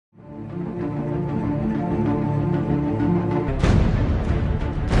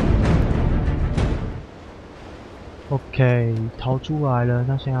OK， 逃出来了，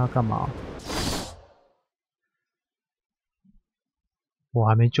那现在要干嘛？我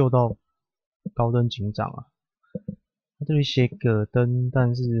还没救到高登警长啊！他这里写葛登，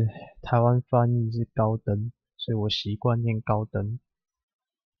但是台湾翻译是高登，所以我习惯念高登。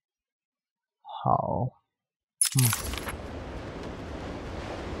好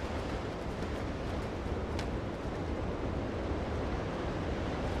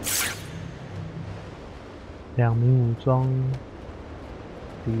，2名武装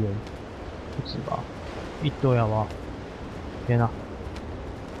敌人，不止吧？一堆好不好？天啊！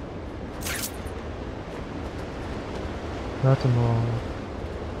那怎么？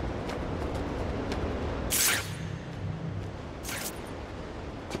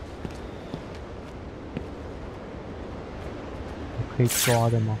可以抓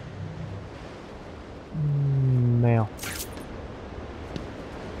的吗？没有。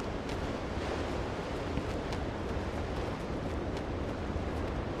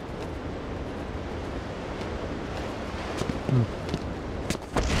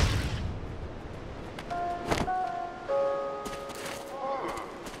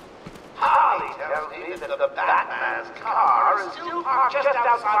Holly tells me that the Batman's car is still parked just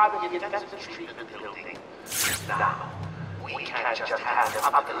outside the intensive treatment building. Now, we can't just have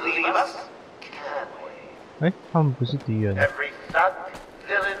them up and leave us, can we? 他们不是敌人。 Every thug,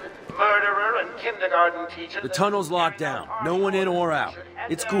 villain, murderer, and kindergarten teacher. The tunnel's locked down. No one in or out.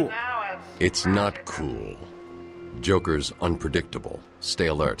 It's cool. It's not cool. Joker's unpredictable. Stay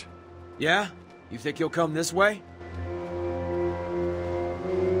alert. Yeah? You think he'll come this way?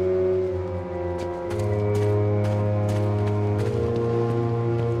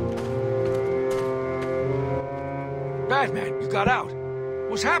 Batman, you got out.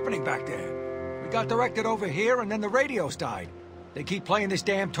 What's happening back there? We got directed over here and then the radios died. They keep playing this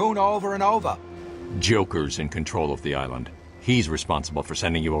damn tune over and over. Joker's in control of the island. He's responsible for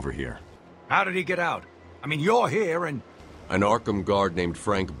sending you over here. How did he get out? I mean, you're here and... An Arkham guard named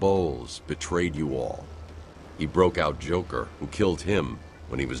Frank Bowles betrayed you all. He broke out Joker, who killed him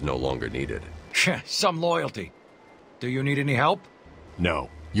when he was no longer needed. Some loyalty. Do you need any help? No.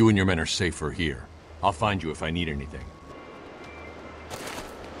 You and your men are safer here. I'll find you if I need anything.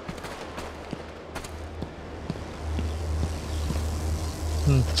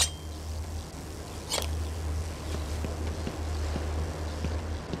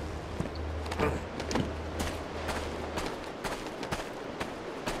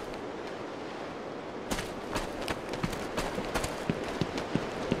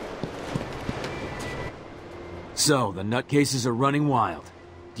 So, the nutcases are running wild.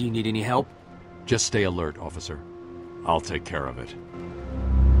 Do you need any help? Just stay alert, officer. I'll take care of it.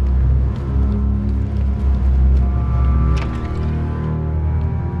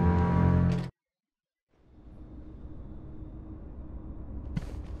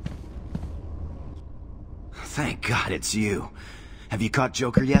 Thank God it's you. Have you caught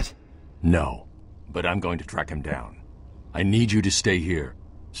Joker yet? No, but I'm going to track him down. I need you to stay here.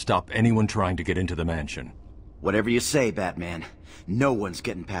 Stop anyone trying to get into the mansion. Whatever you say, Batman. No one's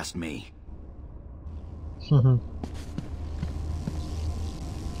getting past me.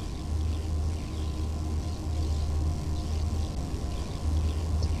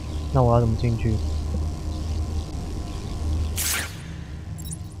 那我要怎么进去？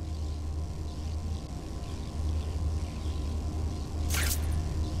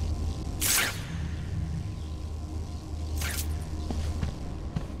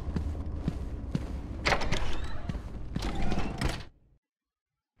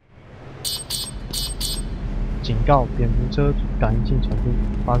警告：蝙蝠车感应性程度，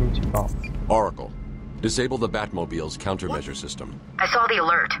发出警报。 Oracle, disable the Batmobile's countermeasure system. I saw the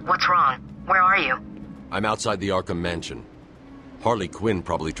alert. What's wrong? Where are you? I'm outside the Arkham Mansion. Harley Quinn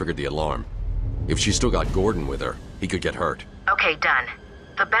probably triggered the alarm. If she's still got Gordon with her, he could get hurt. Okay, done.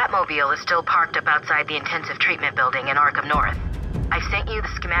 The Batmobile is still parked up outside the intensive treatment building in Arkham North. I've sent you the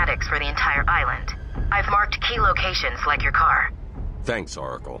schematics for the entire island. I've marked key locations like your car. Thanks,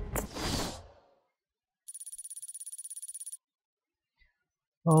 Oracle.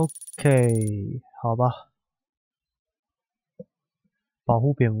 OK， 好吧。保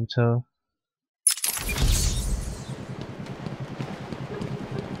护蝙蝠车。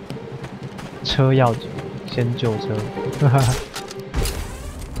车要紧，先救车。哈哈。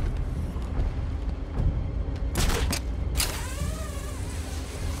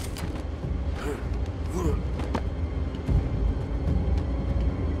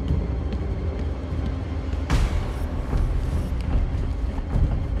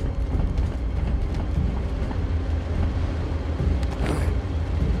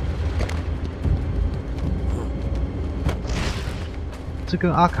这跟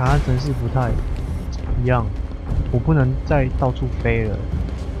阿卡汉城市不太一样，我不能再到处飞了。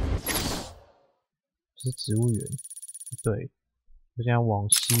这是植物园，对，我现在往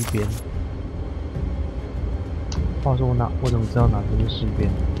西边。话说我怎么知道哪边是西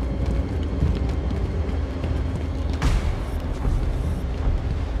边？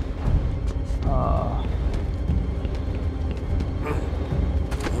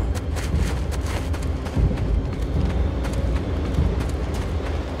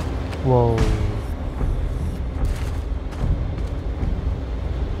哇！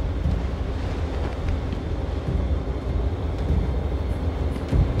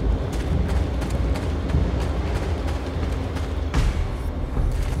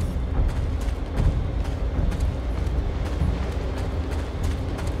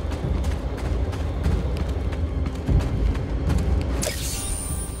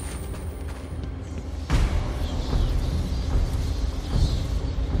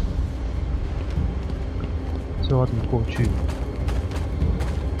这我要怎么过去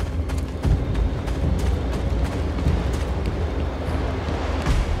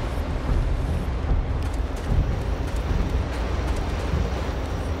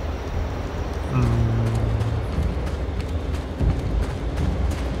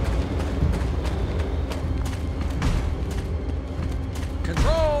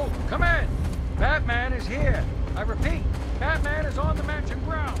？Control, come in. Batman is here. I repeat, Batman is on the mansion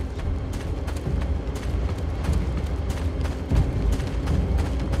grounds.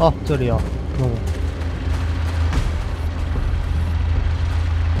 哦，这里哦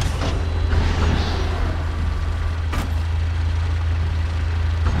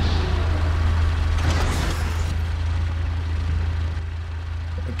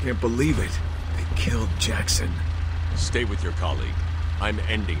，I can't believe it. They killed Jackson. Stay with your colleague. I'm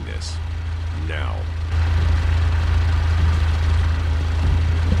ending this. Now.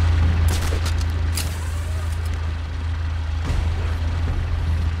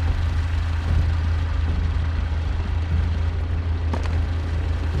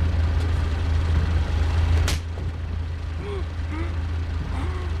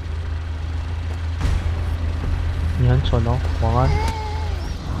你很蠢哦，晚安。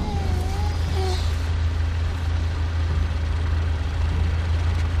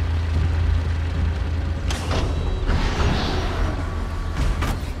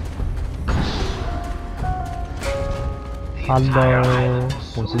Hello，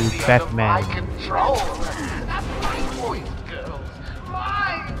 我是 Batman。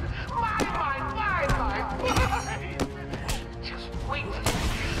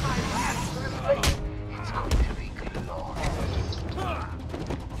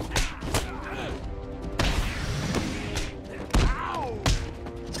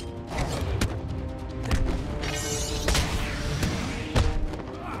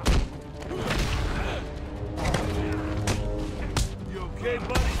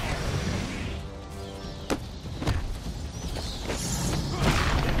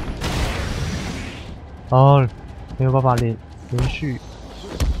哦，没有办法连续。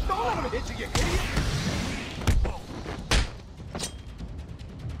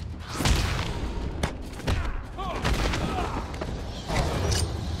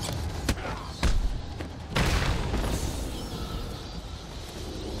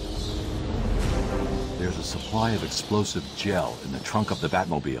There's a supply of explosive gel in the trunk of the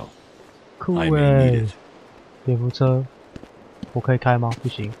Batmobile. 酷欸，蝙蝠车，我可以开吗？不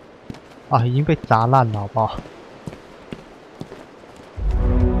行。啊，已经被砸烂了，好不好？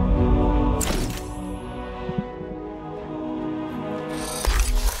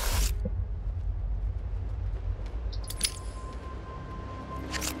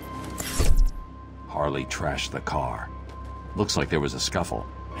 Harley trashed the car. Looks like there was a scuffle.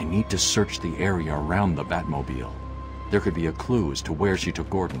 I need to search the area around the Batmobile. There could be a clue as to where she took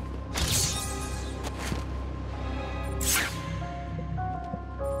Gordon.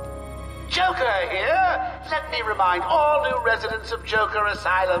 Joker here! Let me remind all new residents of Joker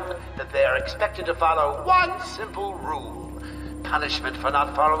Asylum that they are expected to follow one simple rule. Punishment for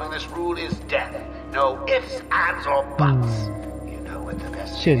not following this rule is death. No ifs, ands, or buts. You know what the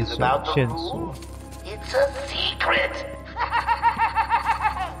best thing is about the rule? It's a secret!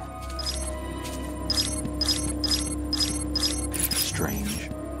 Strange.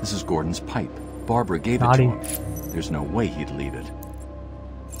 This is Gordon's pipe. Barbara gave it to him. There's no way he'd leave it.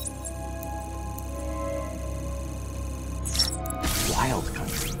 Wild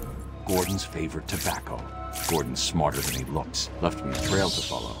country. Gordon's favorite tobacco. Gordon's smarter than he looks. Left me a trail to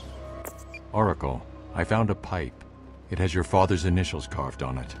follow. Oracle, I found a pipe. It has your father's initials carved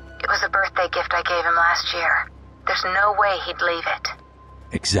on it. It was a birthday gift I gave him last year. There's no way he'd leave it.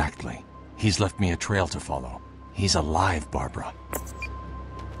 Exactly. He's left me a trail to follow. He's alive, Barbara.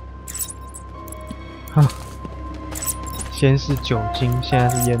 哼，先是酒精，现在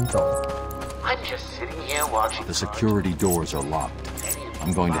是烟斗。I'm just sitting here watching. The security doors are locked.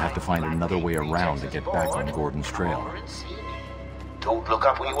 I'm going to have to find another way around to get back on Gordon's trail. Don't look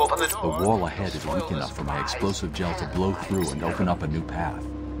up when you open the The door. wall ahead is weak enough for my explosive gel to blow through and open up a new path.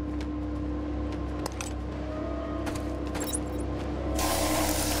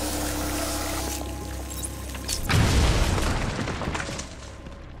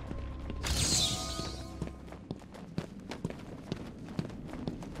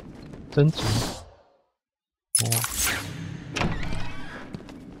真急！哦。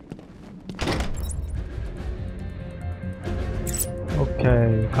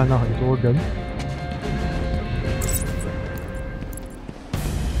OK， 看到很多人。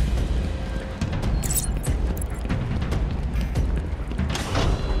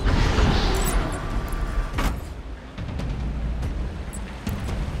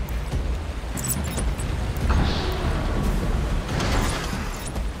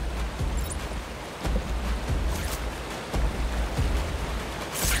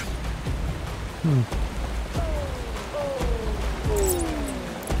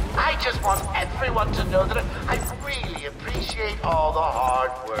I just want everyone to know that I really appreciate all the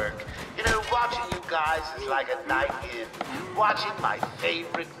hard work. You know, watching you guys is like a night in. Watching my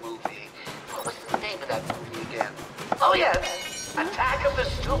favorite movie. What was the name of that movie again? Oh yes, Attack of the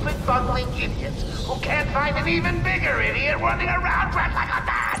Stupid Bungling Idiots who can't find an even bigger idiot running around dressed like a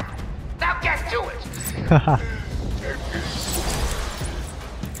man. Now get to it.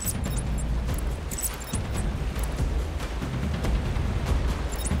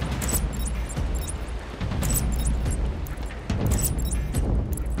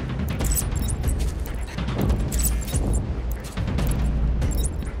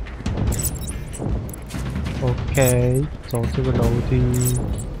 OK， 走这个楼梯。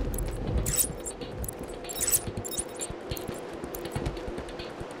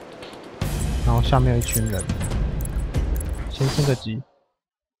然后下面有一群人，先升个级。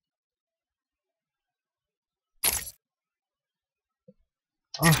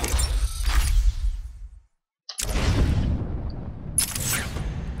啊！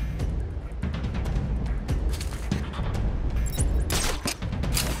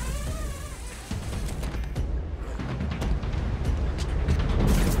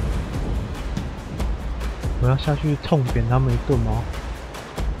我要下去痛扁他们一顿吗？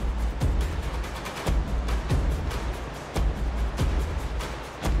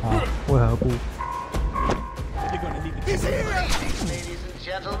啊，为何不？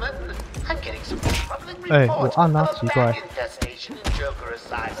哎，我按啊，奇怪。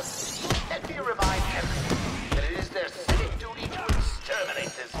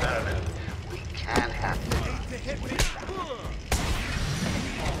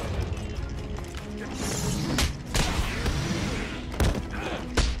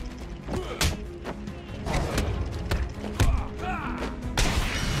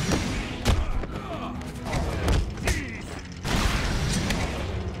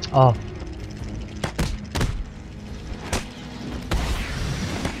哦，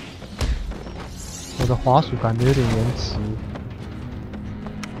我的滑鼠感觉有点延迟。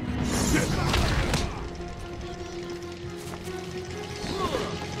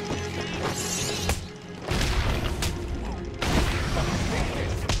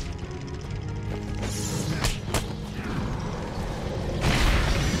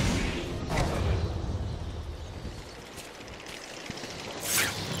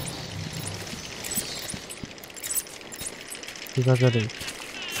就在这里。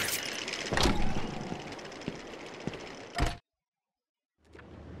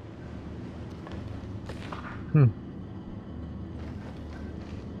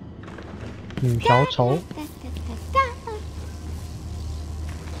女小丑。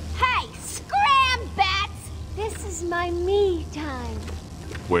Hey, scram bats! This is my me time.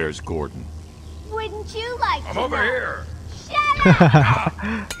 Where's Gordon? Wouldn't you like to I'm over know? here. Shut up!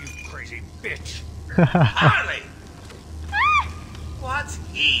 You crazy bitch. Harley! What's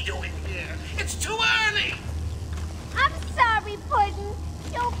he doing here? It's too early! I'm sorry, Puddin'.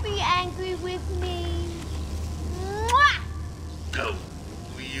 Don't be angry with me. Mwah! Go,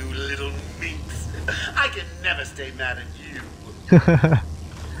 you little minx. I can never stay mad at you.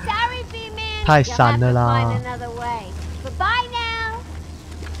 Sorry, B-Man. 太 You'll 闪 have 了 to 啦 find another way. Goodbye now.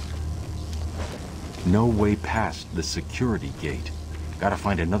 No way past the security gate. Gotta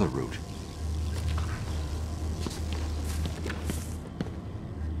find another route.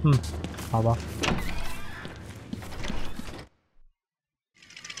 好吧。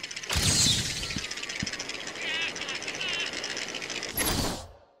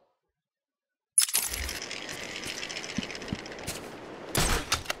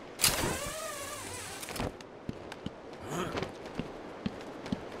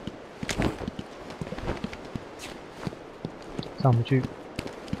上不去。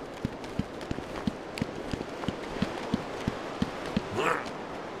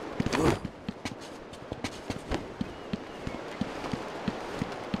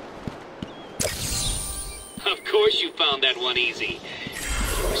Of course you found that one easy.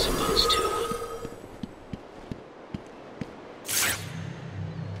 You were supposed to.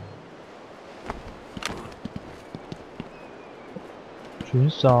 寻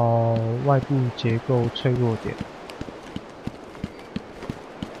找外部结构脆弱点。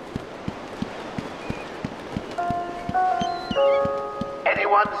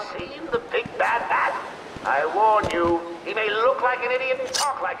Anyone seen the big bad bat? I warn you, he may look like an idiot and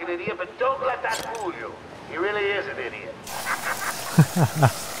talk like an idiot, but don't let that fool you. He really is an idiot.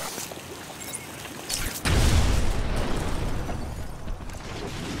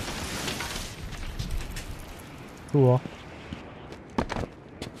 酷哦。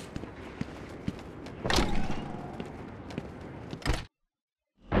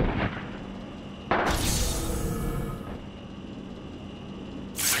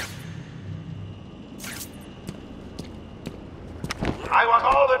I want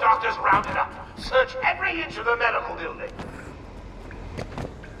all the doctors rounded up. Search every inch of the medical building.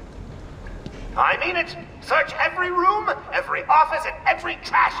 I mean it. Search every room, every office, and every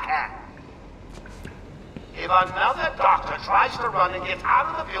trash can. If another doctor tries to run and get out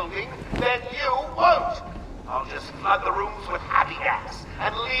of the building, then you won't. I'll just flood the rooms with happy gas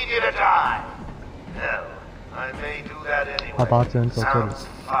and leave you to die. Hell, I may do that anyway. 好吧，只能走这里。 Sounds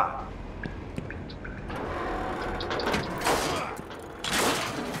fun.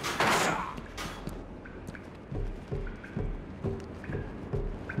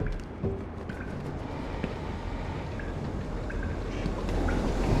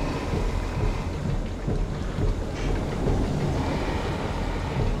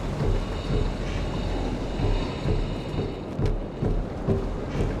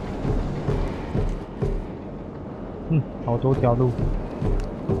 好多条路。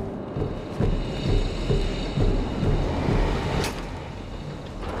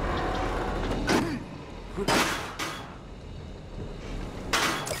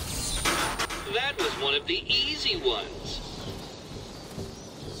That was one of the easy ones.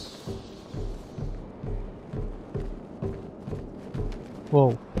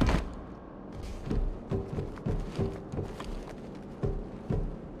 Whoa.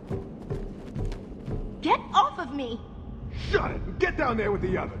 Get off of me! Shut it! Get down there with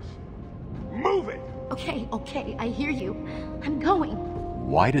the others! Move it! Okay, okay, I hear you. I'm going.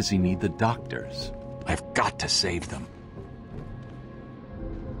 Why does he need the doctors? I've got to save them.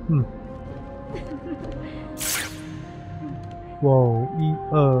 哇，1、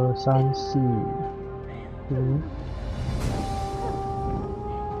2、3、4、5。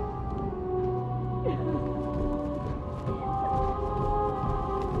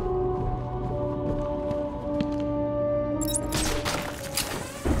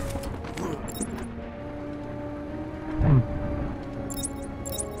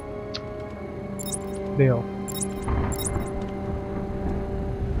6。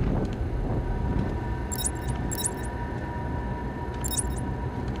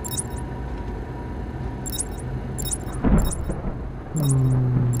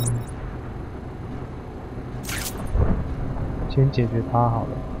先解决它好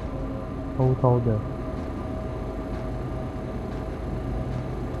了，偷偷的。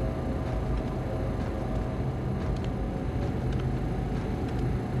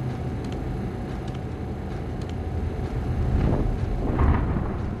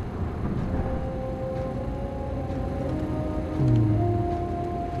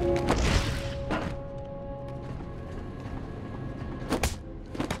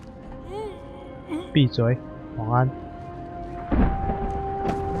闭嘴，晚安。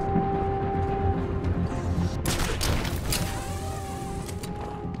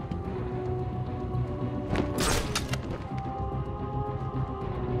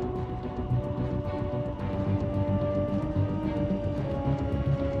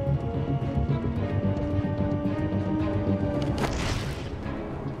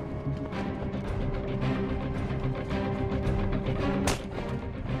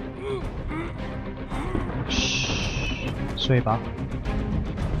睡吧。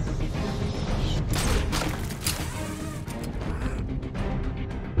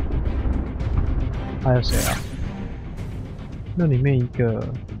还有谁啊？那里面一个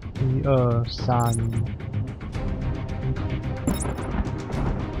，1、2、3。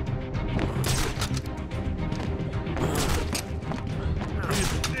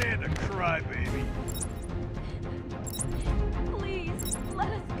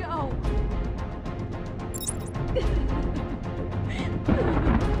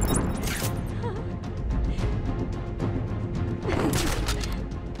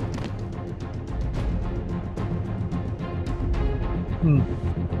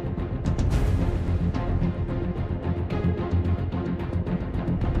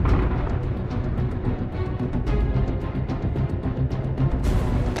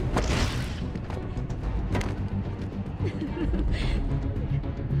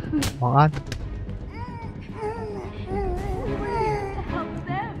晚安。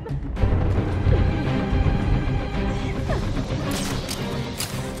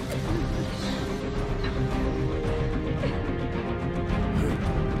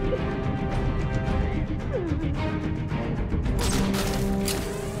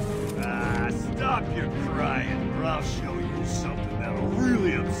Stop your crying, or I'll show you something that'll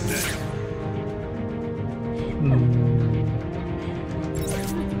really upset you.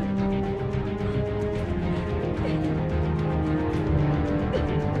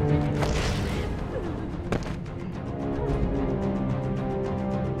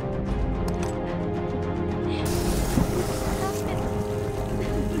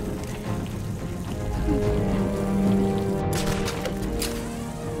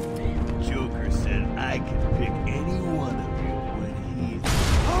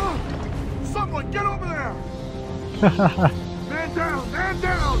 Man down! Man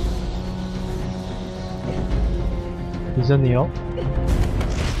down! 提升你哦。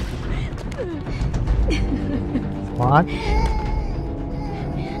晚安。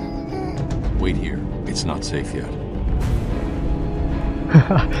Wait here. It's not safe yet.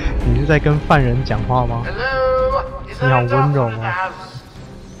 你是在跟犯人讲话吗？你好温柔啊。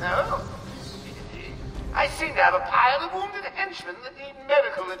No? I seem to have a pile of wounded henchmen that need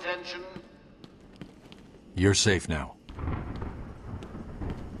medical attention. You're safe now.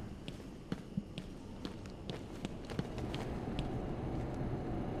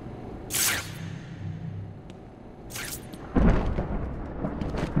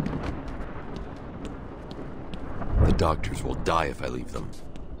 The doctors will die if I leave them.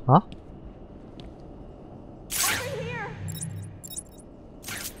 啊？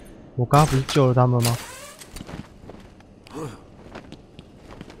 我刚刚不是救了他们吗？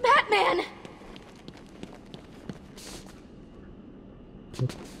 Batman!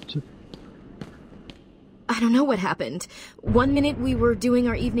 I don't know what happened. One minute we were doing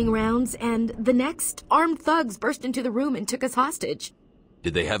our evening rounds, and the next, armed thugs burst into the room and took us hostage.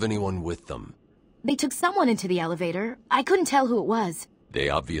 Did they have anyone with them? They took someone into the elevator. I couldn't tell who it was. They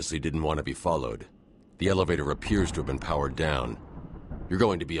obviously didn't want to be followed. The elevator appears to have been powered down. You're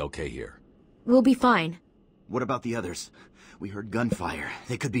going to be okay here. We'll be fine. What about the others? We heard gunfire.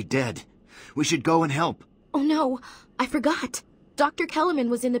 They could be dead. We should go and help. Oh no, I forgot. Dr. Kellerman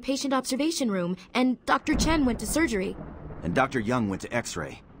was in the patient observation room, and Dr. Chen went to surgery. And Dr. Young went to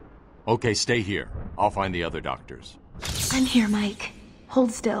X-ray. Okay, stay here. I'll find the other doctors. I'm here, Mike.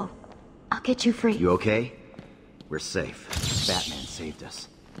 Hold still. I'll get you free. You okay? We're safe. Batman saved us.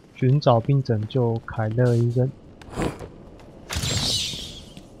 寻找并拯救凯勒医生。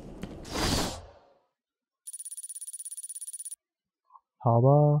好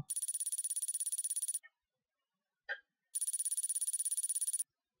吧。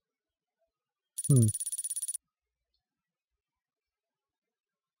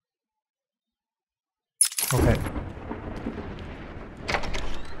OK。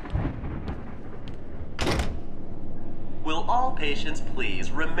Will all patients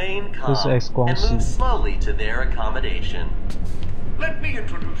please remain calm 这是 X 光 and 系。 move slowly to their accommodation? Let me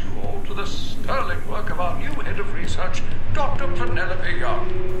introduce you all to the sterling work of our new head of research, Dr. Penelope Young.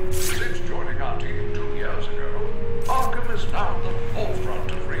 Since joining our team 2 years ago, Arkham is now the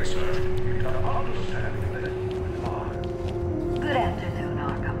forefront of research into understanding the human mind. Good afternoon,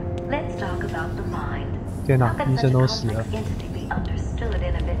 Arkham. Let's talk about the mind. 天哪， How 医 can 生 such 都 a 死了。 complex entity be understood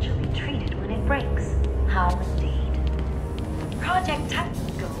and eventually treated when it breaks? How indeed. Project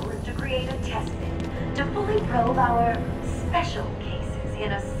Titan's goal is to create a test bed to fully probe our special cases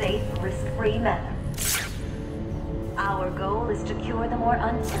in a safe, risk-free manner. Our goal is to cure the more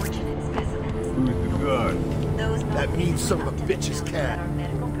unfortunate specimens. Who's the guard? Those That means son of a bitch's cat.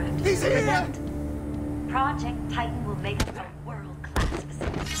 He's here! Project Titan will make us a world-class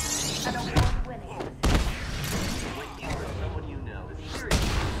facility. An award-winning When you or someone you know is seriously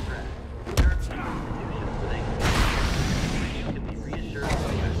distressed, there are few institutions where they can you can be reassured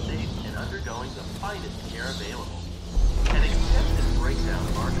that you are safe and undergoing the finest care available. An extensive breakdown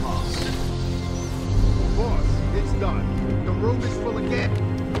of our costs. Boss, it's done. The room is full of gas.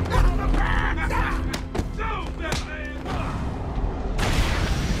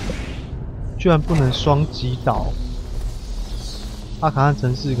 居然不能双击倒。阿卡汉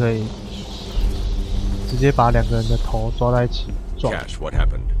程式可以直接把两个人的头抓在一起撞。Cash, what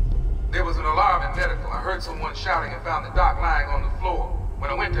happened? There was an alarm in medical. I heard someone shouting and found the doc lying on the floor. When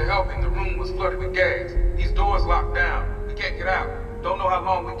I went to help him, the room was flooded with gas. These doors locked down. We can't get out. Don't know how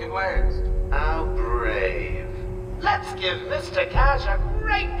long we can last. How brave. Let's give Mr. Cash a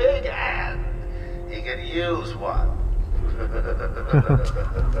great big hand. He could use one.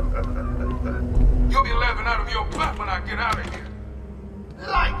 You'll be laughing out of your butt when I get out of here.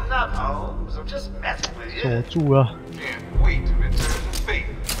 Lighten up, Holmes. I'm just messing with you. 锁住了。 Can't wait to return the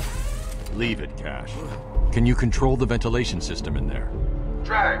favor. Leave it, Cash. Can you control the ventilation system in there?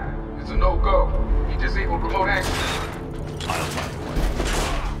 Try it. It's a no-go. He disabled remote access. I'll find a way.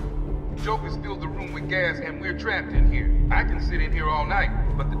 Joker's filled the room with gas and we're trapped in here. I can sit in here all night,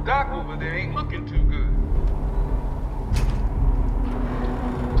 but the doc over there ain't looking too good.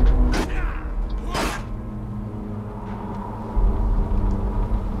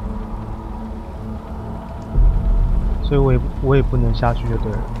 所以我也不能下去就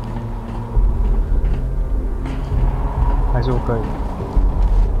对了，还是我可以？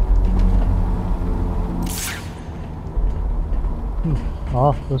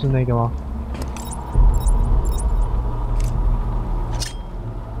好，都是那个吗？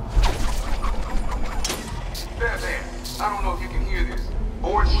 I don't know if you can hear this.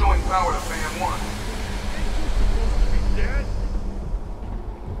 Board's showing power to fan 1. Dead?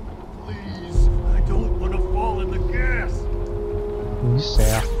 Please, I don't want to fall in the gas. 你是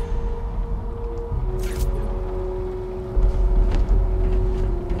谁啊？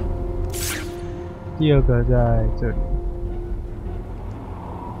第二个在这里。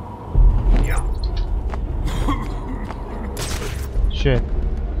shit，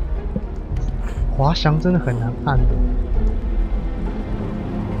 滑翔真的很难按的。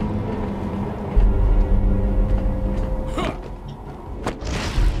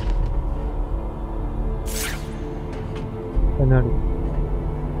 在那里。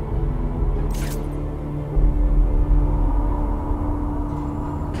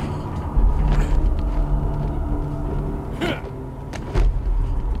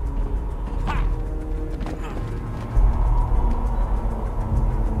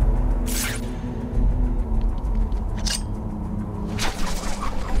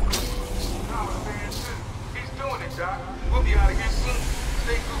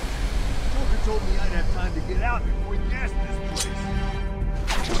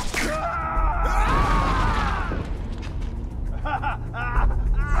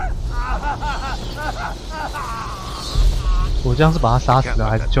我这样是把他杀死了，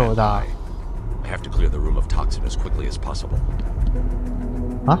还是救了他？ Have to clear the room of toxin as quickly as possible.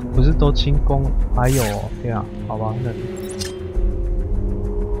 啊，不是都清宫？还有哦，天啊，好吧，那里。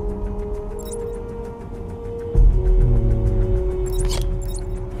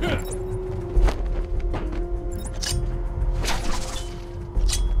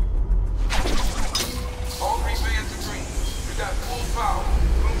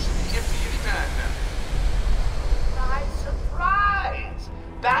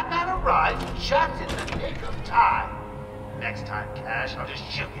Batman arrived just in the nick of time. Next time, Cash, I'll just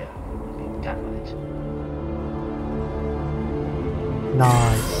shoot you. Be done with it.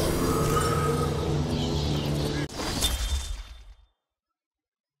 Nice.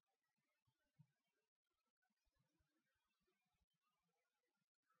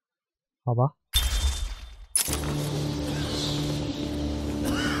 好吧。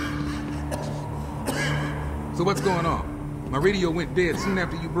 So what's going on? My radio went dead soon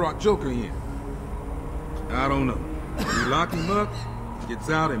after you brought Joker in. I don't know. You lock him up, he gets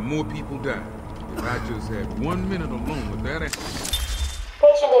out, and more people die. If I just had 1 minute alone with that...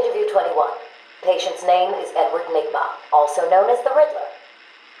 Patient interview 21. Patient's name is Edward Nigma, also known as the Riddler.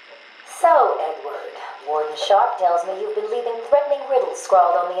 So, Edward, Warden Sharp tells me you've been leaving threatening riddles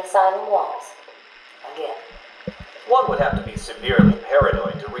scrawled on the asylum walls. Again. One would have to be severely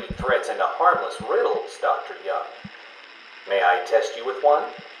paranoid to read threats into harmless riddles, Dr. Young. May I test you with one?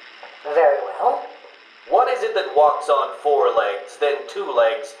 Very well. What is it that walks on 4 legs, then 2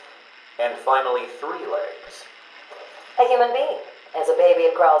 legs, and finally 3 legs? A human being. As a baby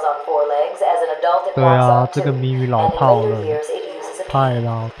it crawls on 4 legs, as an adult it 对 walks 啊， on 2, 这个谜语老 and 套 in 了 later years it uses a 太 cane.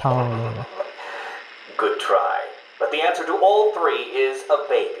 老套了。 Good try. But the answer to all 3 is a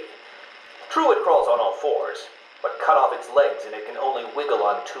baby. True, it crawls on all 4s, but cut off its legs and it can only wiggle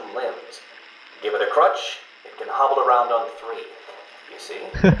on 2 limbs. Give it a crutch, it can hobble around on 3. You see?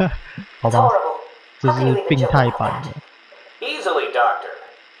 好吧，这是病态版的。 Easily, Doctor.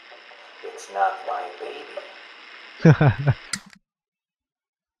 It's not my baby. 《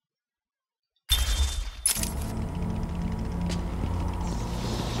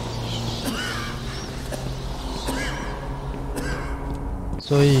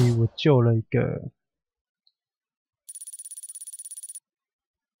所以我救了一个。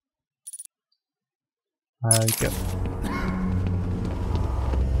还有一个。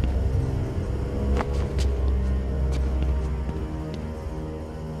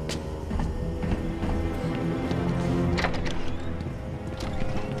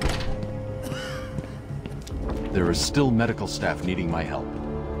There is still medical staff needing my help.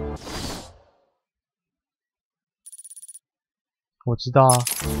 我知道啊。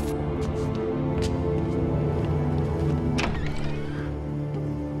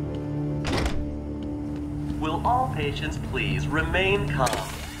Will all patients please remain calm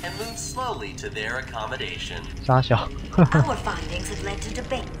and move slowly to their accommodation? 傻小。Our findings have led to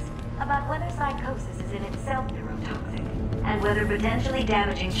debates about whether psychosis is in itself neurotoxic, and whether potentially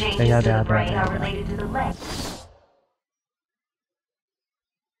damaging changes to the brain are related to the leg.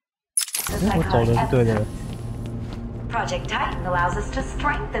 我走的是对的。Project Titan allows us to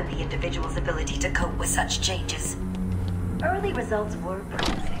strengthen the individual's ability to cope with such changes. Early results were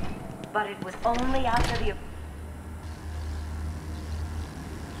promising, but it was only after the...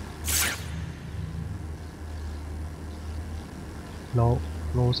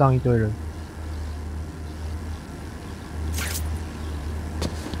 楼上一堆人。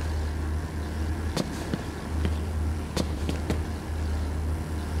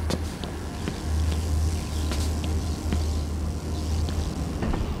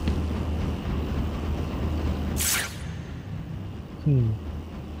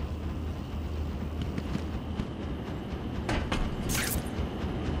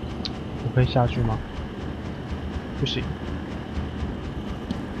我可以下去吗？不行。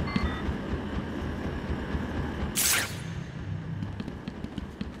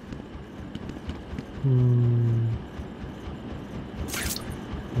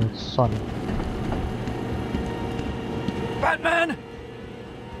算了。Batman!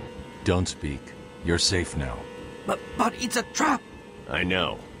 Don't speak. You're safe now. But it's a trap. I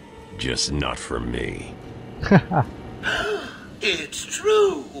know. Just not for me. It's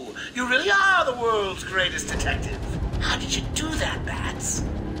true. You really are the world's greatest detective. How did you do that, Bats?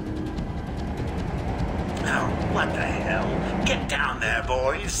 Oh, what the hell? Get down there,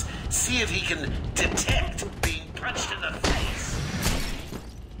 boys. See if he can detect being punched in the face.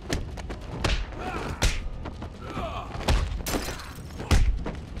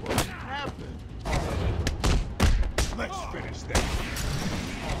 What happened? Let's finish that.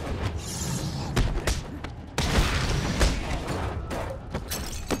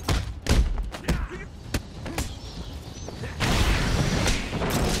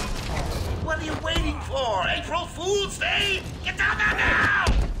 What are you waiting for? April Fool's Day? Get down there now!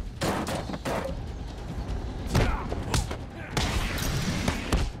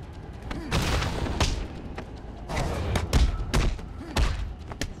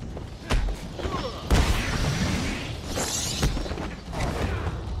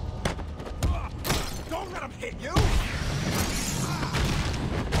 Don't let him hit you!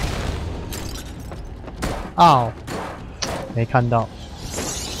 哦，没看到。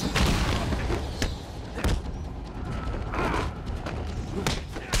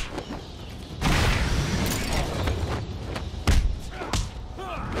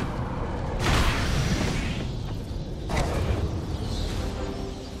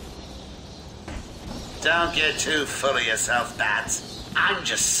Don't get too full of yourself, Bats. I'm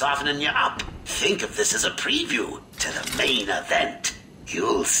just softening you up. Think of this as a preview to the main event.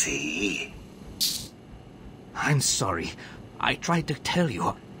 You'll see. I'm sorry. I tried to tell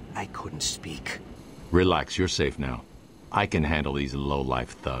you. I couldn't speak. Relax, you're safe now. I can handle these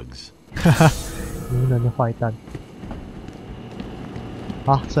low-life thugs. 无能的坏蛋。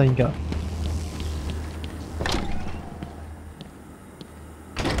好，剩一个。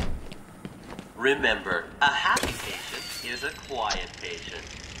Remember, a happy patient is a quiet patient.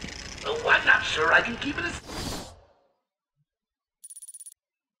 Oh, I'm not sure I can keep it as...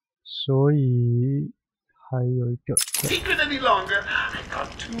 所以还有一个。secret any longer. I've got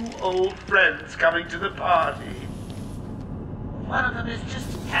 2 old friends coming to the party. One of them is just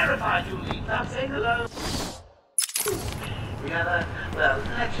terrified you'll leave without saying hello. The other, well,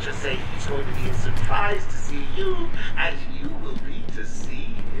 let's just say he's going to be as surprised to see you as you will be to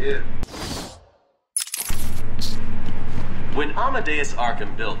see him. When Amadeus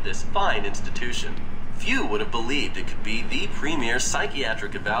Arkham built this fine institution, few would have believed it could be the premier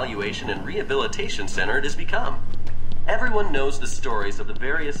psychiatric evaluation and rehabilitation center it has become. Everyone knows the stories of the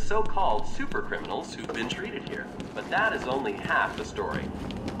various so-called supercriminals who've been treated here, but that is only half the story.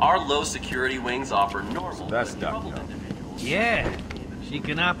 Our low-security wings offer normal but troubled individuals. Yeah, she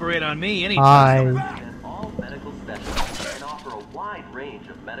can operate on me anytime. And all medical specialists can offer a wide wide range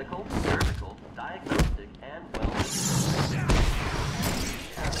of medical, surgical, diagnostic, and wellness.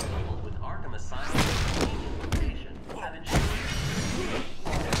 Coupled with Arkham Asylum convenient location, have ensured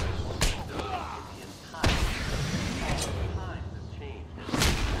times have changed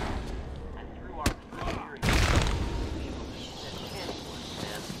and through our pioneering we believe that anyone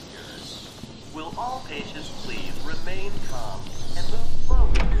can cure it. Will all patients please remain calm and move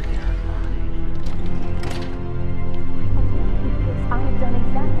slowly to their accommodation? I have done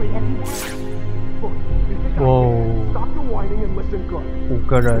exactly as you asked. 哇，5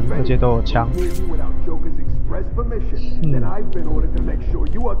个人，而且都有枪。Then I've been ordered to make sure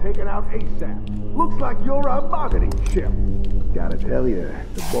you are taken out ASAP. Looks like you're a bargaining chip. Gotta tell you,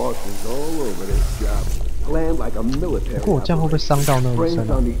 the boss is all over this job. Planned like a military. 不过我这样会不会伤到那个女生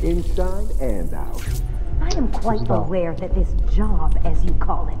Brains on the inside and out. I am quite aware that this job, as you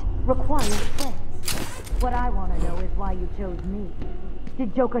call it, requires friends. What I want to know is why you chose me.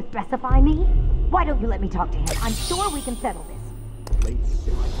 Did Joker specify me? Why don't you let me talk to him? I'm sure we can settle this.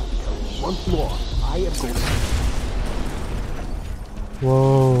 Once more, I am going to... 哇，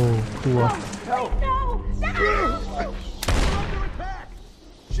酷啊！ No!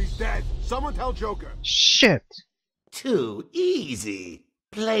 She's dead. Someone tell Joker. Shit! Too easy.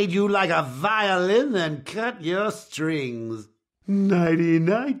 Played you like a violin and cut your strings.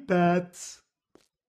 Nighty-night, bats.